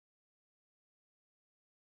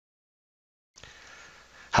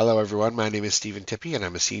Hello everyone, my name is Stephen Tippie and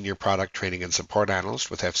I'm a Senior Product Training and Support Analyst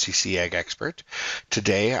with FCC AgExpert.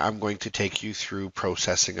 Today I'm going to take you through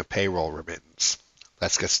processing a payroll remittance.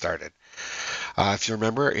 Let's get started. If you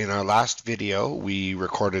remember, in our last video, we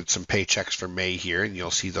recorded some paychecks for May here, and you'll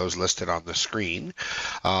see those listed on the screen.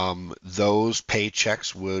 Those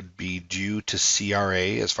paychecks would be due to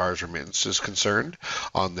CRA, as far as remittance is concerned,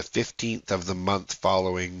 on the 15th of the month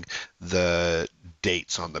following the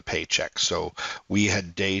dates on the paycheck. So we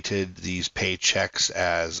had dated these paychecks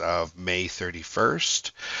as of May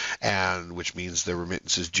 31st, and which means the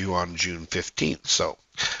remittance is due on June 15th. So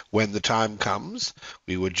when the time comes,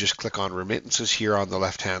 we would just click on remittances here on the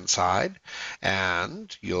left-hand side,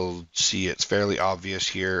 and you'll see it's fairly obvious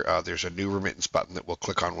here. There's a new remittance button that we'll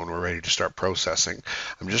click on when we're ready to start processing.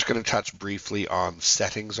 I'm just going to touch briefly on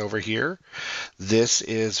settings over here. This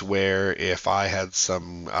is where if I had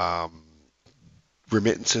some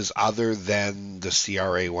remittances other than the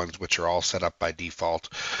CRA ones, which are all set up by default,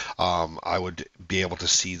 I would be able to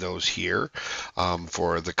see those here.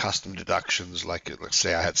 For the custom deductions, like let's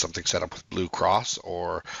say I had something set up with Blue Cross,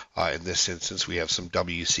 or in this instance we have some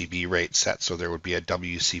WCB rates set, so there would be a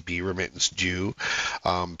WCB remittance due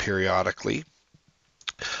periodically.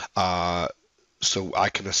 So I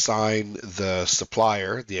can assign the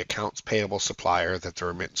supplier, the accounts payable supplier that the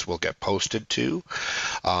remittance will get posted to,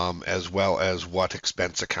 as well as what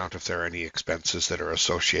expense account, if there are any expenses that are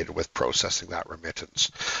associated with processing that remittance.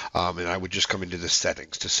 And I would just come into the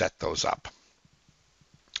settings to set those up.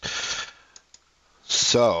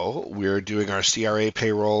 So we're doing our CRA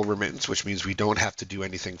payroll remittance, which means we don't have to do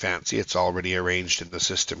anything fancy. It's already arranged in the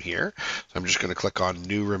system here. So I'm just going to click on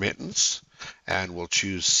New Remittance, and we'll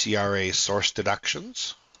choose CRA Source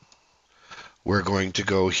Deductions. We're going to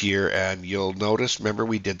go here, and you'll notice, remember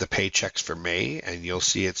we did the paychecks for May, and you'll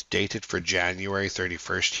see it's dated for January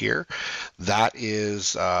 31st here. That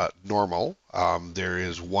is normal. There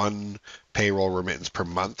is one payroll remittance per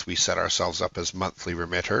month. We set ourselves up as monthly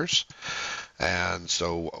remitters. And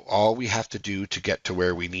so all we have to do to get to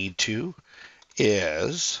where we need to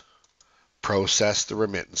is process the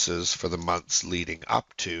remittances for the months leading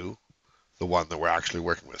up to the one that we're actually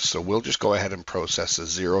working with. So we'll just go ahead and process a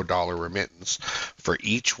 $0 remittance for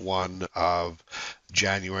each one of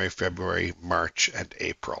January, February, March, and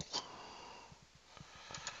April.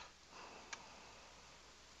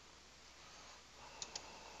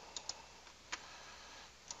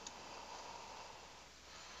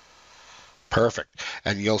 Perfect.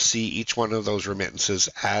 And you'll see each one of those remittances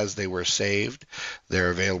as they were saved.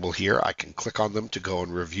 They're available here. I can click on them to go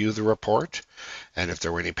and review the report. And if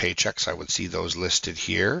there were any paychecks, I would see those listed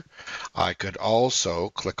here. I could also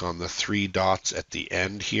click on the three dots at the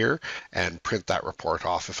end here and print that report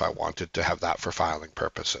off if I wanted to have that for filing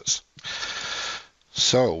purposes.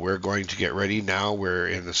 So we're going to get ready now. We're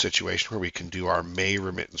in a situation where we can do our May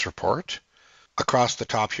remittance report. Across the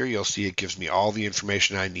top here, you'll see it gives me all the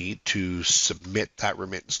information I need to submit that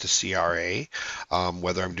remittance to CRA,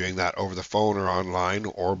 whether I'm doing that over the phone or online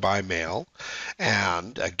or by mail.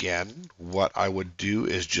 And again, what I would do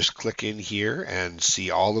is just click in here and see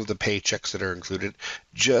all of the paychecks that are included.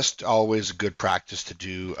 Just always good practice to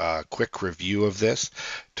do a quick review of this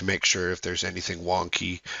to make sure if there's anything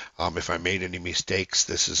wonky, if I made any mistakes,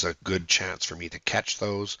 this is a good chance for me to catch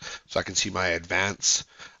those. So I can see my advance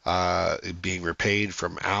being repaid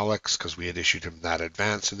from Alex because we had issued him that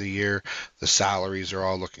advance in the year. The salaries are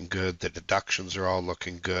all looking good. The deductions are all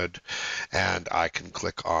looking good. And I can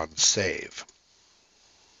click on Save.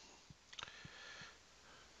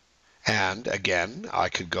 And again, I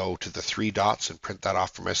could go to the three dots and print that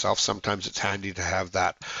off for myself. Sometimes it's handy to have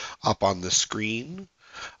that up on the screen,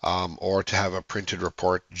 or to have a printed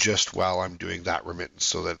report just while I'm doing that remittance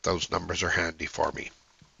so that those numbers are handy for me.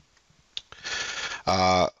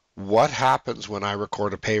 What happens when I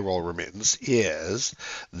record a payroll remittance is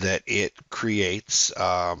that it creates,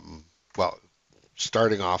 well,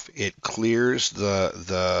 starting off, it clears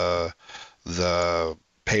the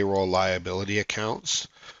payroll liability accounts,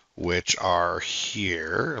 which are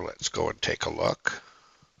here. Let's go and take a look.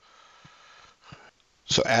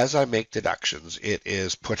 So as I make deductions, it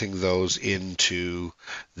is putting those into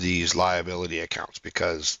these liability accounts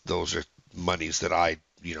because those are monies that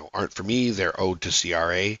aren't for me, they're owed to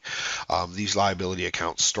CRA. These liability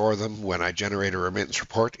accounts store them. When I generate a remittance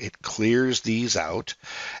report, it clears these out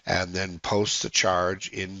and then posts a charge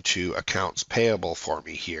into accounts payable for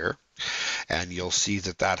me here. And you'll see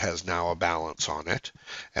that that has now a balance on it.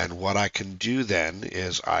 And what I can do then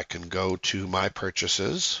is I can go to my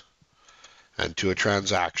purchases and to a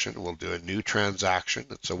transaction. We'll do a new transaction.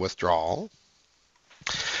 It's a withdrawal.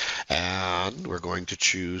 And and we're going to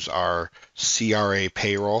choose our CRA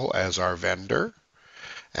payroll as our vendor,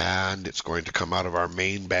 and it's going to come out of our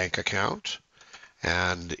main bank account.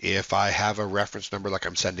 And if I have a reference number, like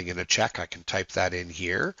I'm sending in a check, I can type that in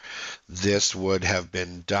here. This would have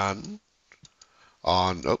been done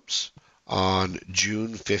on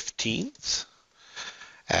June 15th.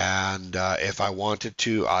 And if I wanted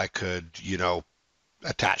to, I could,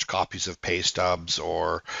 attach copies of pay stubs,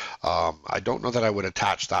 or I don't know that I would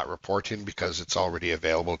attach that report in because it's already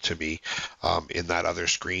available to me in that other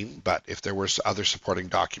screen. But if there were other supporting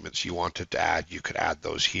documents you wanted to add, you could add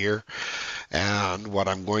those here. And what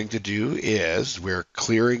I'm going to do is we're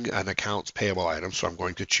clearing an accounts payable item. So I'm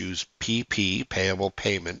going to choose PP, payable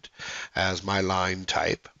payment, as my line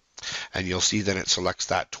type. And you'll see that it selects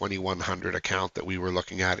that 2100 account that we were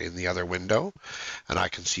looking at in the other window. And I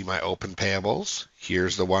can see my open payables.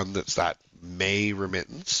 Here's the one that's that May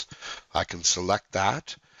remittance. I can select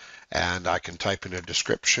that, and I can type in a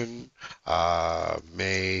description,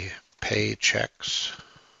 May paychecks,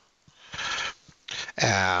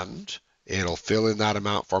 and it'll fill in that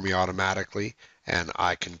amount for me automatically, and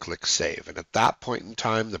I can click Save. And at that point in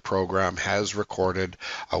time, the program has recorded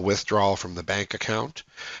a withdrawal from the bank account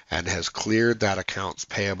and has cleared that accounts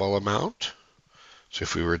payable amount. So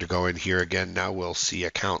if we were to go in here again now, we'll see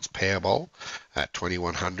accounts payable at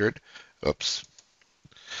 2100. Oops,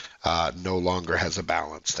 no longer has a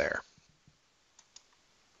balance there.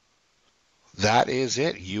 That is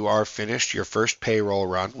it. You are finished your first payroll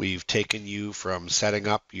run. We've taken you from setting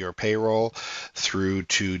up your payroll through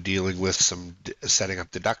to dealing with some setting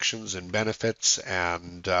up deductions and benefits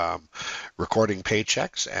and recording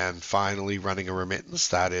paychecks, and finally running a remittance.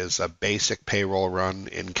 That is a basic payroll run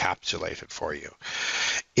encapsulated for you.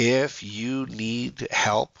 If you need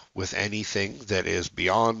help with anything that is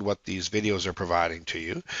beyond what these videos are providing to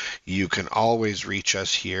you, you can always reach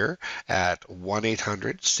us here at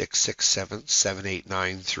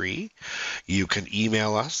 1-800-667-7893. You can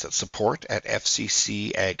email us at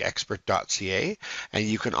support@fccagexpert.ca, and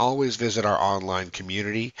you can always visit our online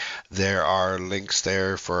community. There are links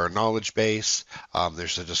there for our knowledge base.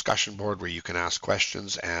 There's a discussion board where you can ask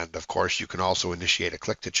questions, and of course you can also initiate a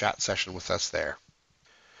click-to-chat session with us there.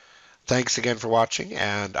 Thanks again for watching,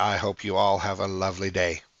 and I hope you all have a lovely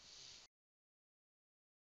day.